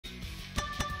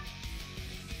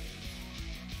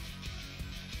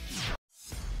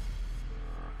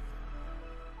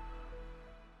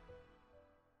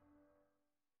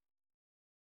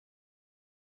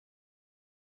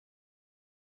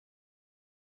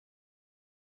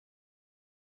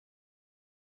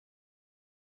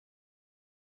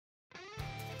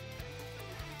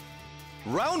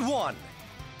Round one.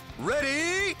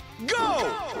 Ready,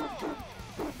 go!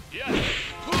 Yes!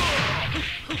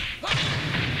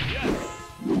 Yes!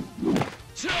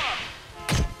 Cha!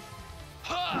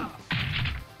 Ha!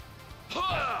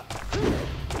 Ha!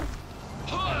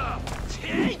 Ha!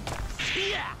 Hey!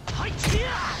 Tia! Hi! Tia!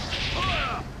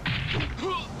 Ha!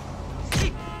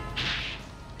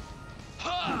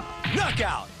 Ha!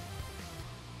 Knockout!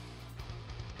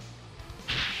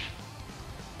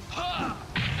 Ha!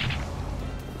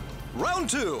 Round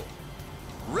two.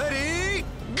 Ready,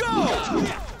 go!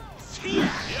 Yes!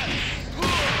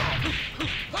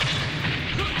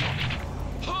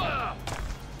 Ha!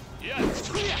 Yes!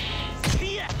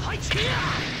 Hi!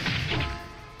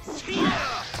 Tia!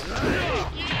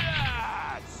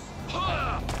 Yes!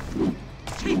 Ha!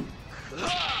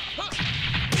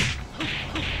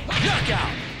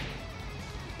 Knockout!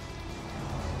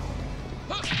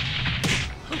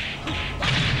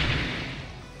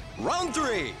 Round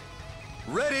three.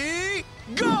 Ready,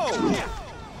 go! Yes!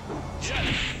 Yes!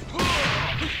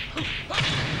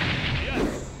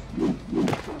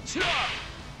 Cha!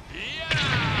 Yeah!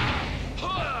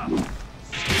 Ha!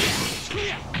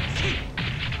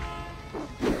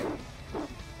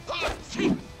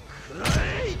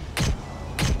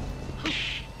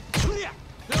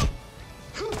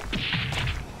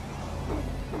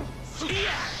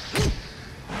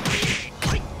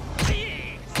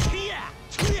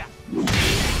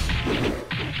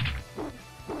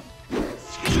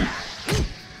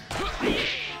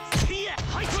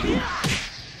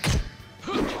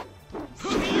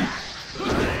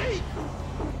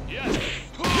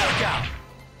 Knockout!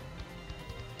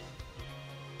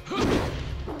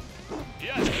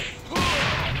 Yes!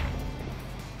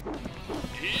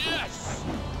 Yes!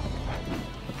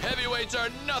 Heavyweights are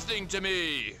nothing to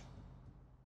me!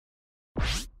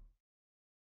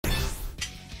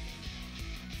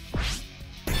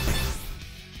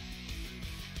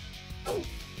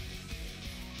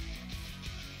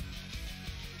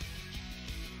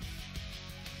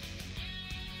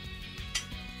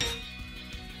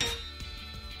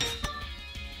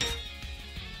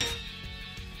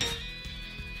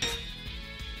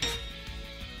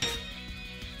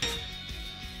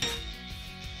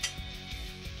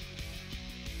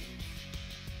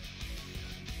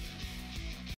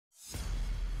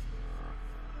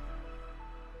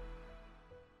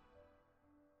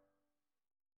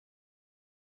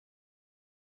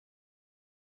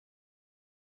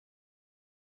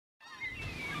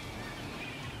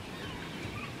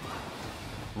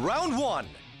 Round one.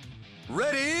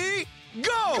 Ready,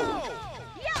 go!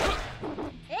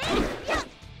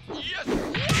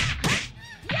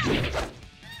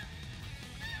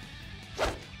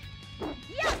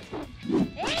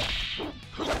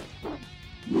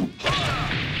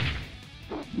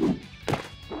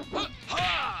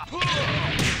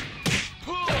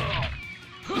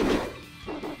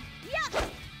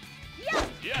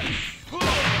 Yes!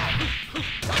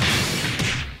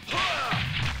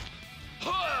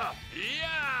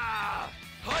 Yeah!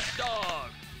 Hot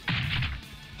dog!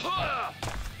 Ha!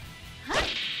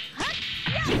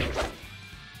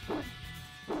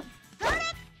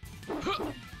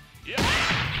 Yeah!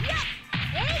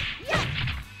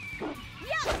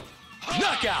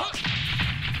 Knockout!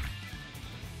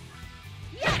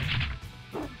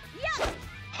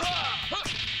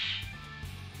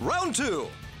 Round two.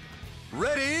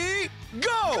 Ready,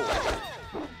 go!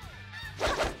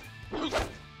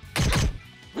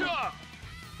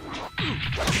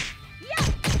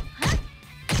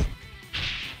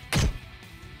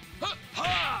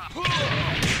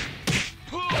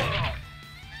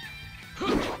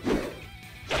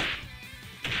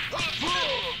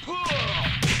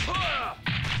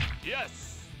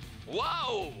 Yes!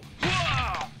 Wow!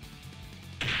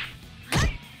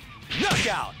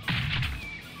 Knockout!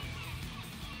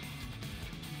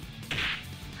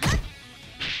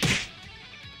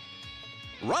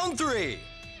 Round three.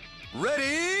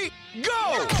 Ready,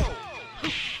 go!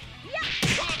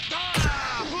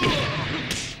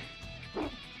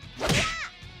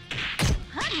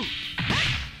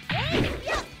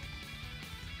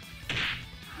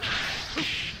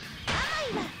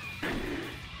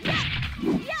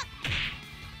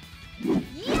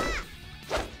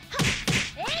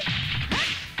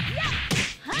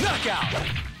 Knockout!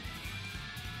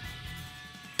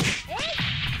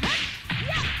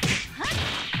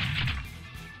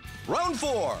 Round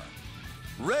four.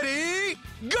 Ready,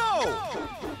 go!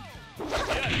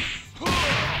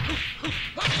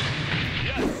 Yes!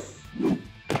 Yes!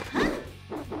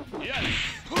 Yes!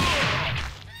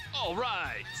 All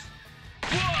right!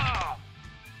 Wow!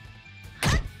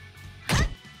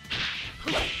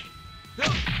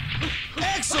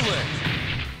 Excellent!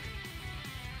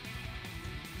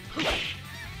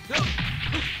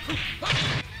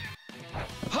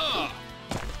 Ha!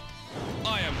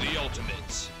 I am the ultimate.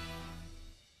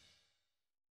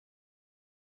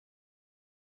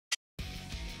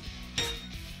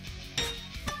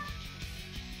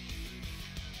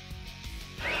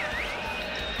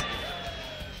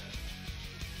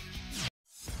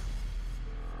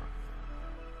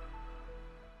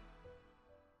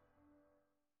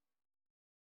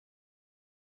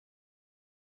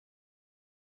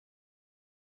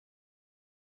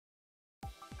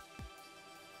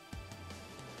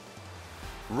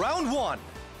 Round 1.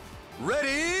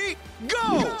 Ready,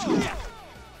 go!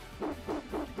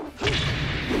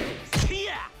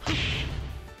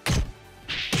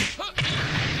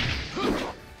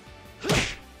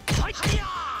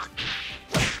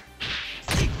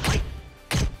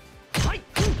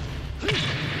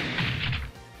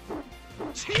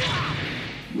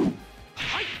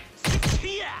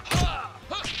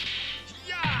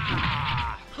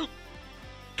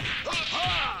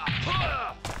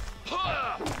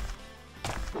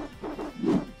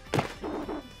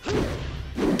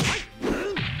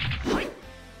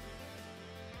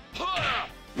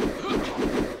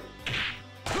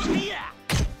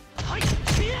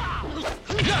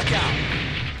 Knockout!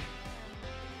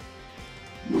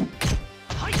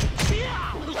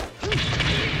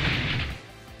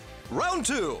 Round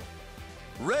 2.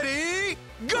 Ready,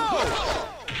 go!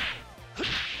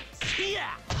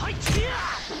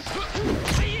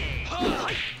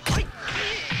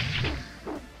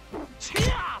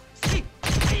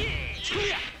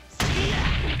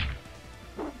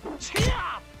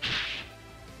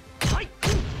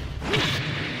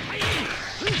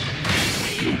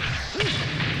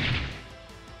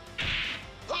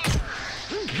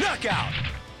 Knockout!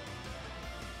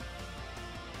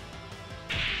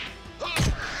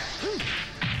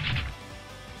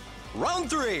 Round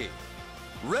 3.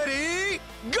 Ready,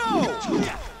 go!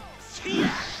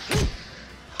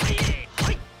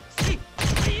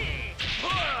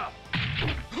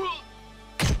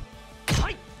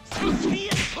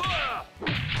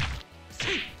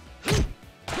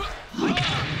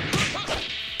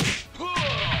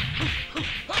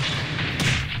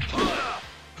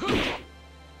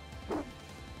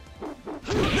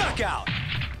 Knockout!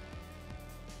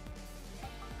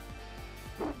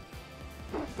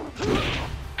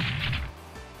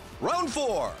 Round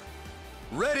 4.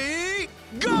 Ready,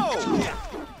 go!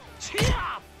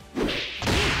 Knockout!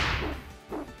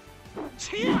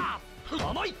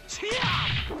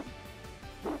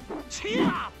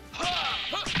 Huh!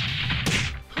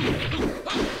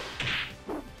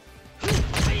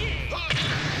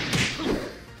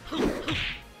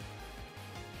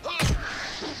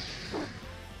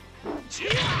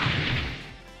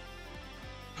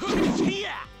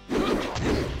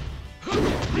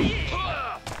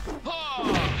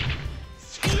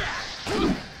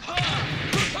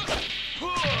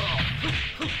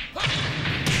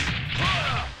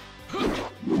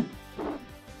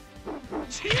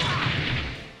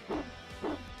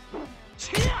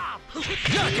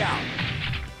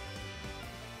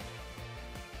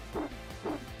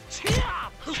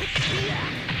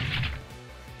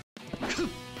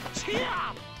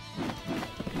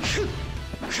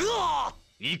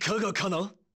 いかがか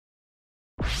な？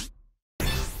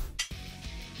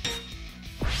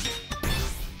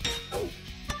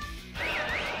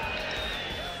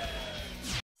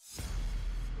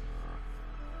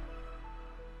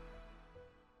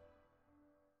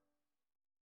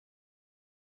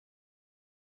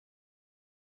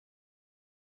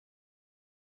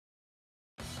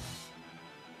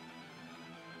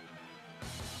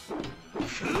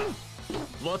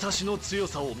私の強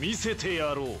さを見せて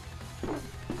やろう。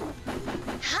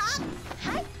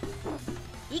は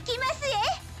い、行きますよ。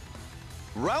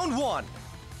 Round 1.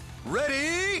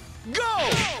 Ready, go!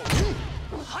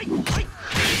 はいはい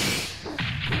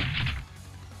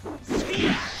せ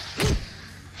や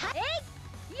はい、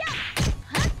やっ、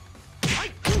はっ、はい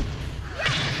やっ、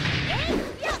えい、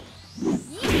やっ、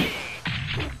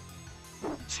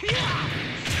せや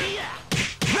せや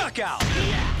Knockout!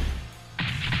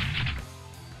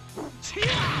 せや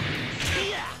せ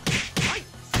やはい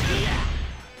せや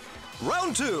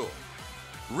Round 2.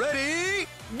 Ready,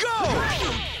 go!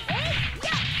 えい、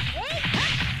やっ、えい、はっ、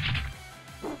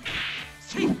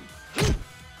せや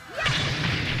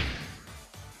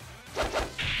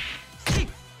せ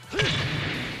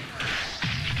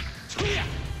そや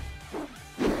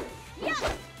やっ、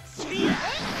せや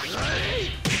せ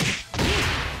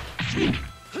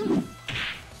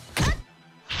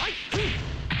はい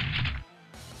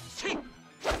せ覚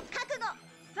悟、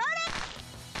そ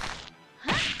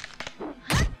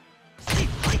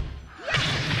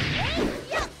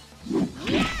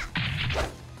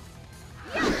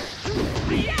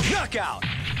Knockout.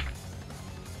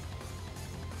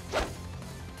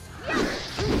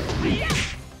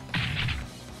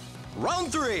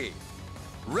 Round 3.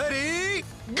 Ready,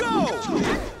 go!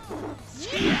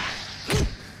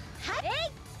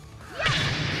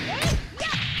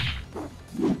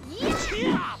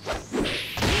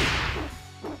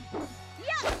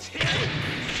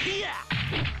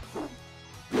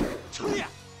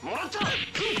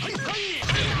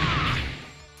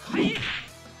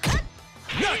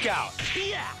 Knockout.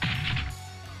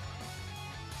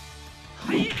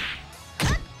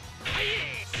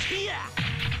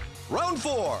 Round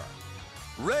 4.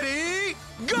 Ready,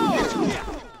 go!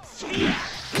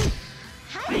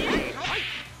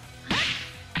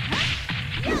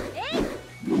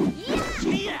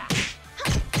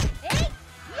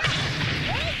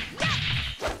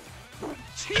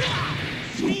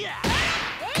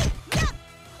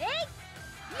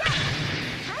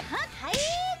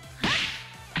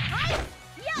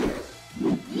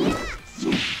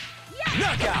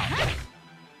 Knockout.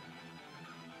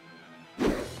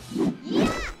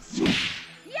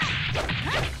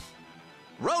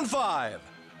 Round 5.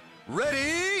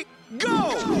 Ready, go!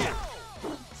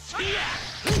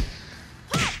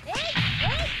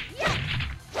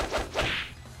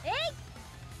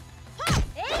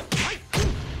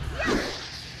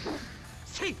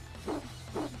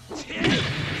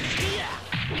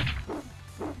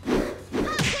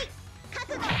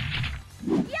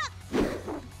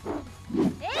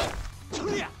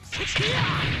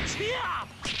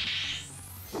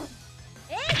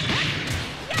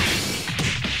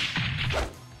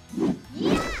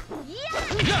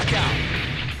 Knockout.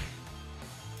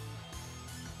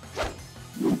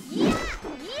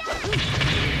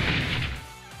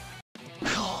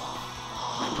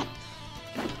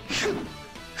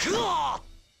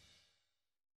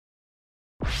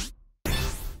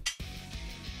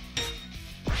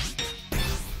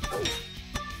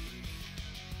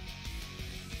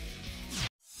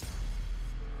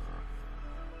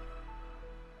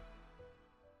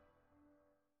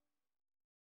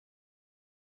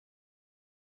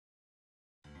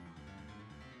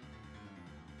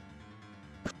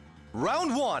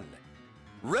 Round 1.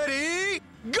 Ready,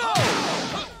 go!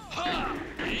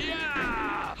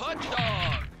 Yeah! Hot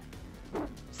dog!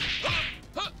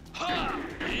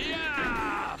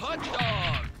 Yeah! Hot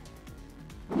dog!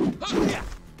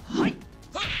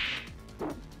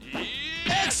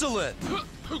 Excellent!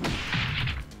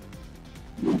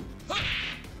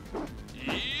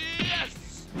 Yes!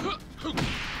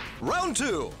 Round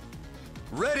 2.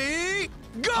 Ready,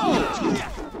 go!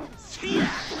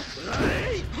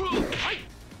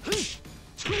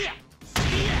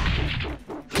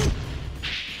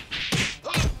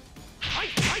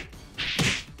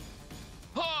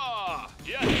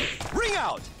 Yes! Ring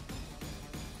out!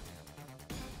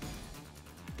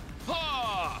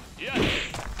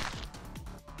 Yes!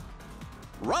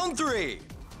 Round 3.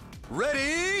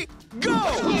 Ready, go!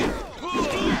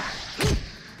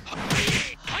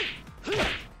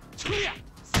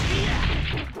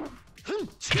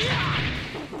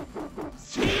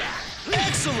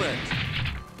 Excellent!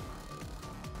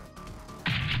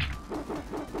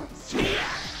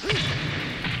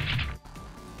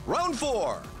 Round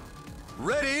 4.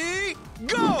 Ready,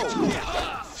 go!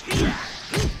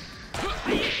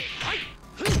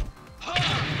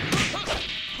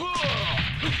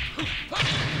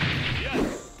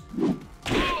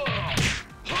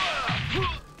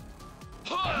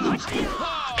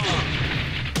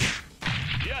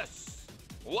 Yes!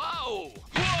 Wow!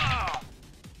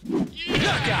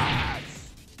 Knockout!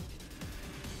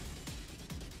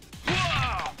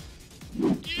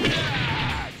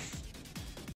 Yes!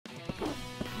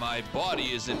 My body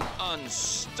is an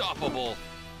unstoppable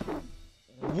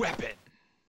weapon.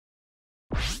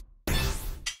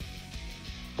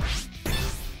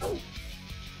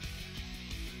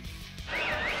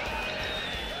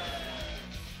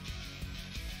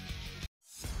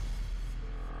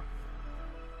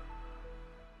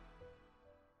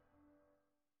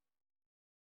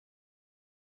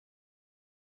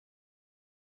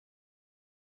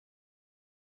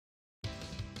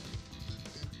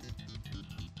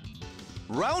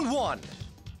 Round 1.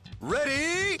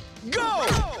 Ready, go!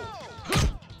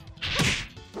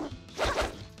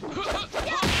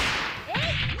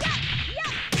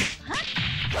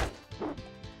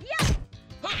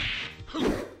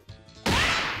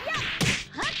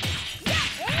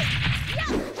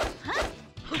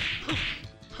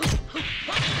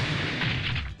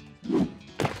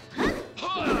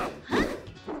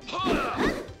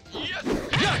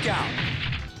 Knockout!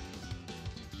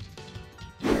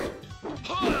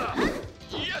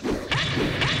 Yes!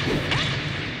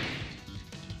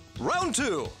 Round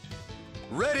 2.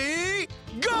 Ready,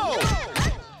 go!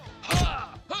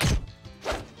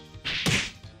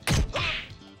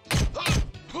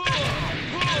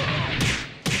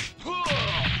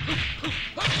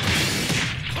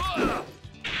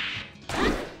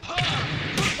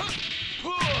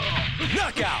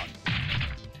 Knockout!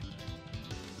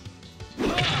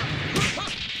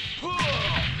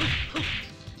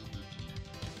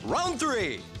 Round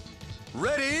 3.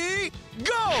 Ready,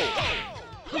 go!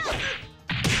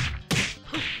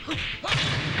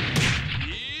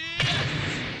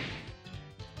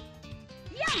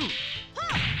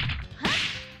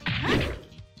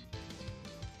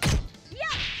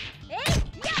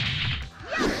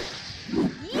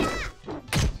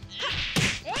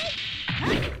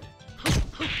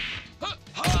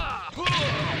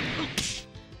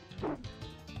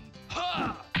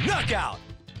 Knockout!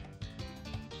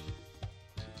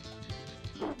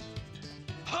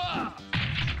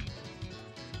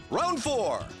 Round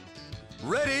 4.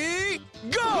 Ready,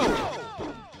 go!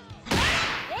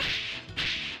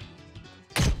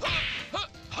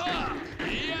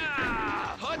 Yeah!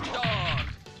 Hot dog!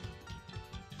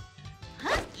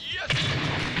 Yes!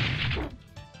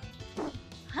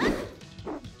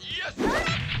 Yes! Yes!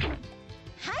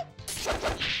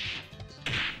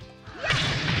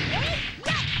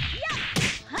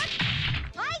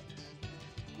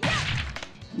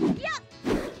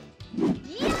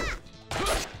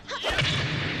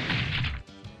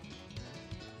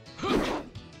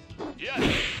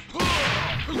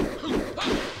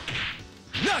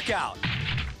 Knockout!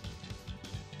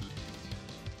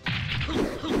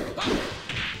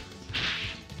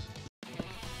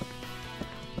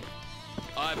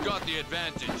 I've got the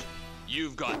advantage.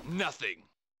 You've got nothing.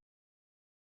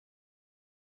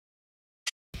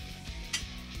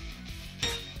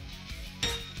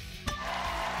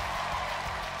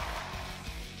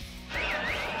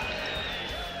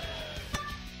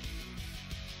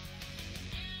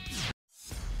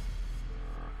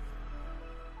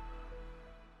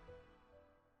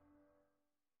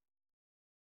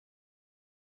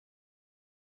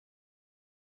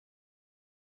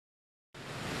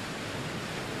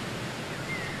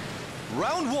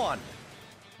 Round 1.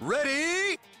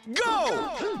 Ready, go!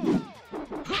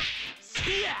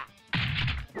 Yeah!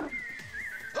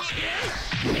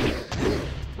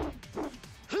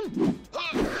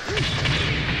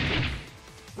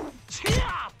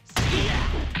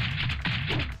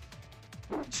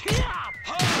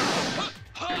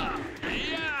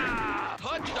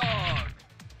 Hot dog!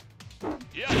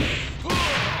 Yes!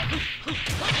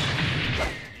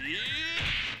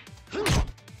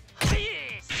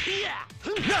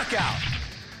 Knockout!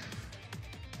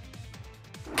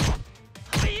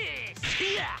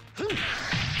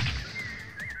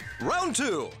 Round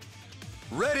 2.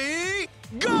 Ready,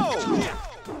 go!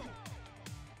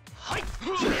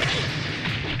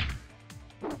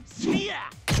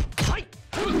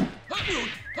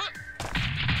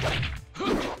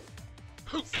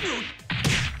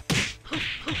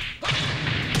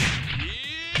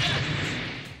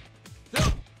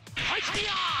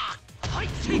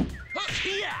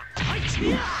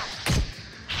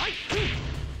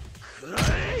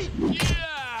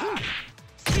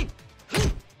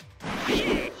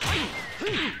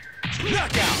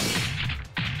 Knockout!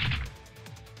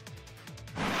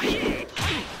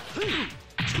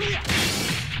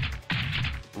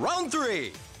 Round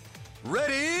 3.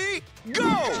 Ready, go!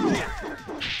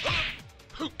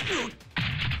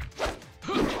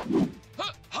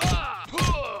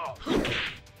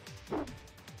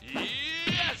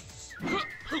 Yes!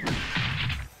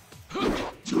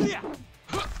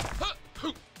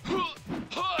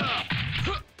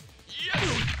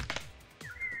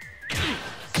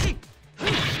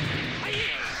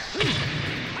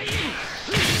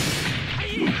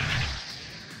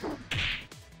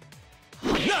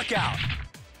 Knockout!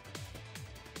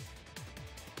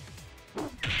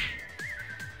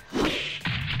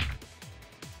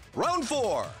 Round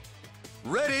 4.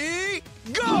 Ready,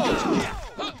 go! Knockout!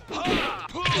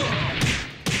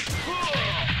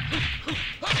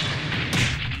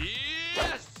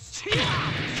 Yes!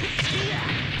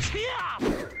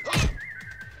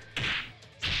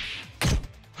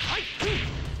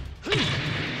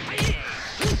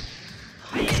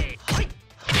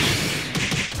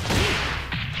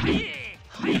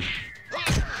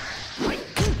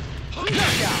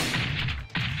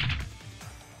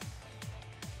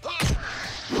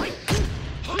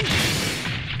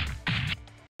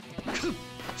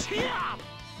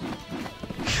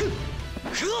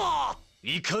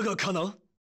 いかがかな?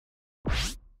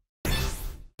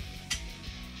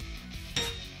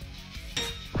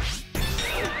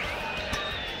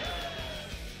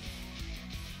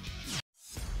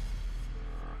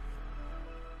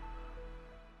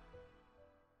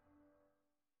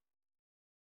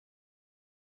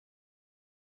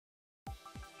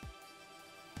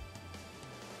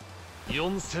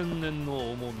 4000年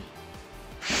の重み。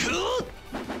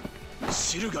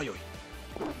知るがよい。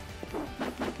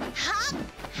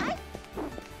は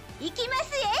い、行きま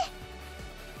す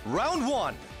え。 Round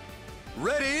 1.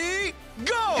 Ready,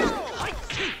 go! はい、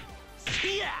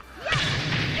せや。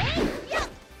やっ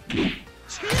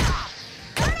せや。それ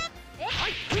はい、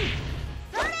それ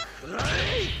くらえ。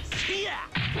せや。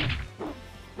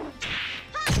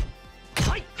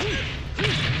はい、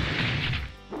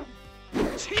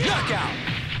せや。 Knockout!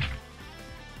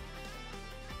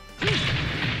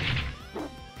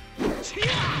 せや。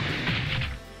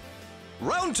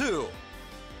 Round 2.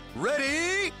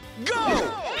 Ready, go! は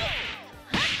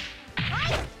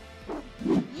い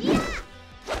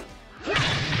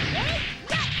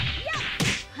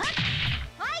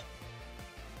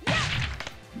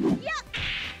やっ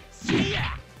せや。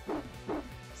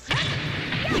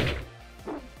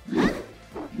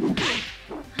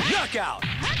 Knockout!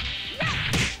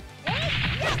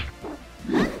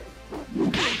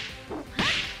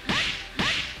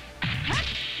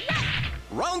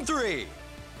 Round 3.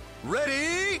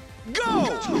 Ready, go!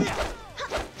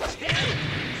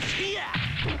 せや。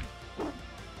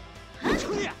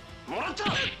もらった。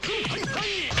はいはいは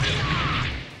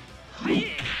い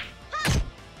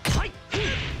はい。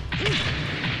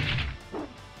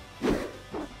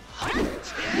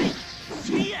せ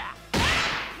や。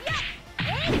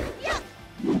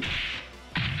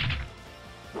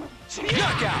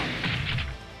 Knockout!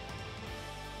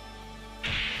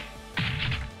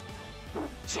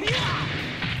 せや。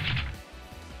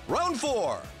 Round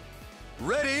 4.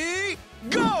 Ready,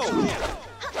 go!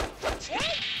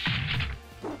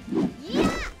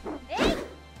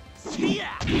 せ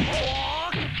や。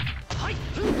はい。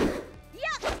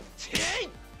せい。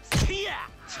せや。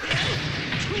せ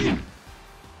や。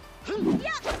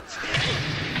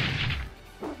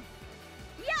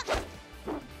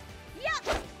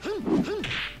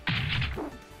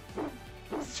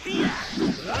せや。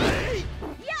はい。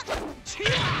せや。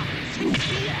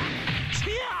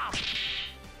せや。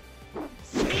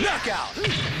 Knockout!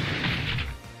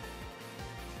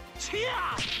 せや。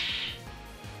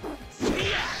せ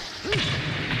や。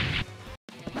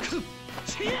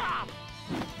せや。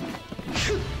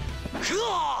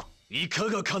いか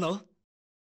がかな。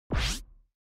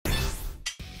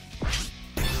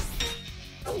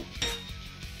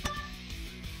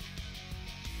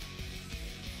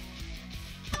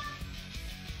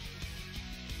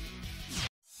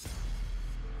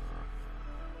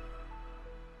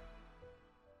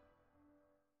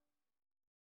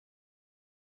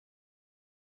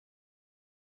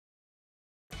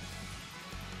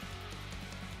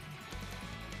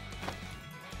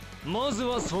まず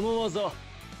はその技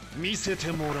見せ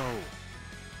てもらおう。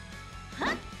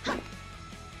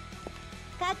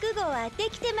覚悟はで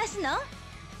きてますの？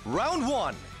 Round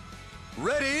 1.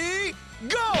 Ready,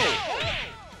 go!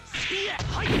 せや。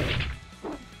はい。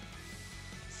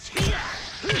せや。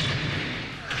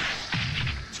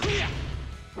せや。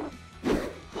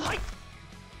はい。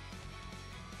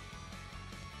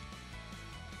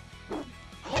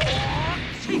ほー。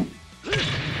せい。は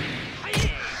い。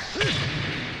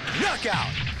 Knockout!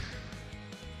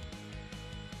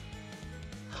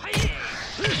 はい。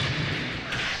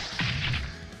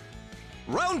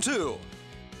 Round 2.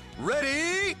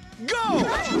 Ready, go!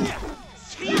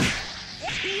 せや。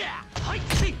せや。はい。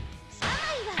せい。は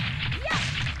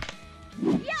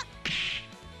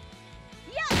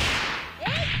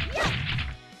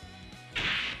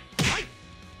い。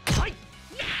はい。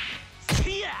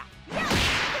せや。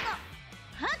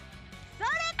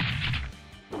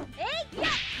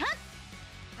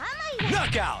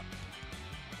 Knockout!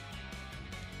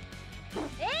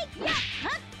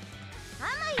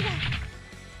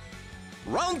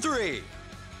 Round 3.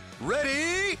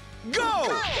 Ready, go! は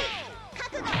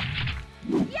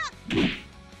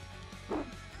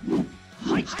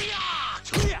い。はいや。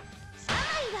そや。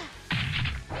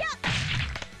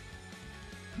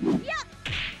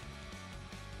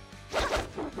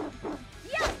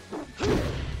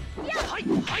はい。はい。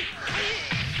はい。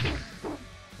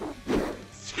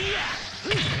せや。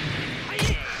はい。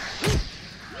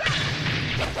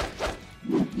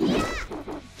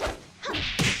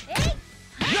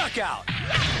 Knockout!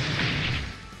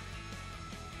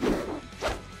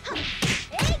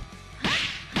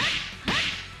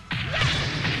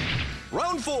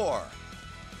 Round 4.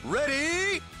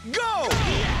 Ready, go!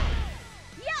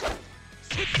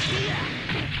 せや。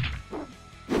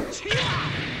せや。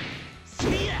せ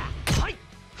や。はい。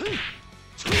ふん。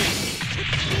せや。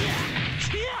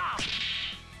せや。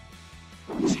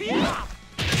せや。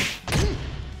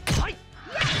はい。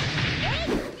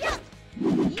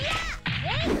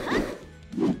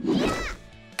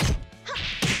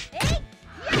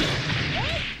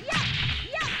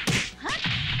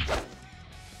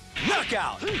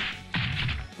Knockout.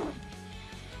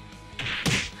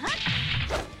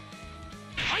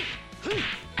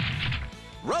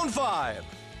 Round 5.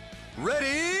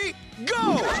 Ready,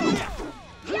 go!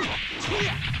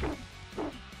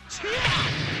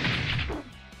 Yeah.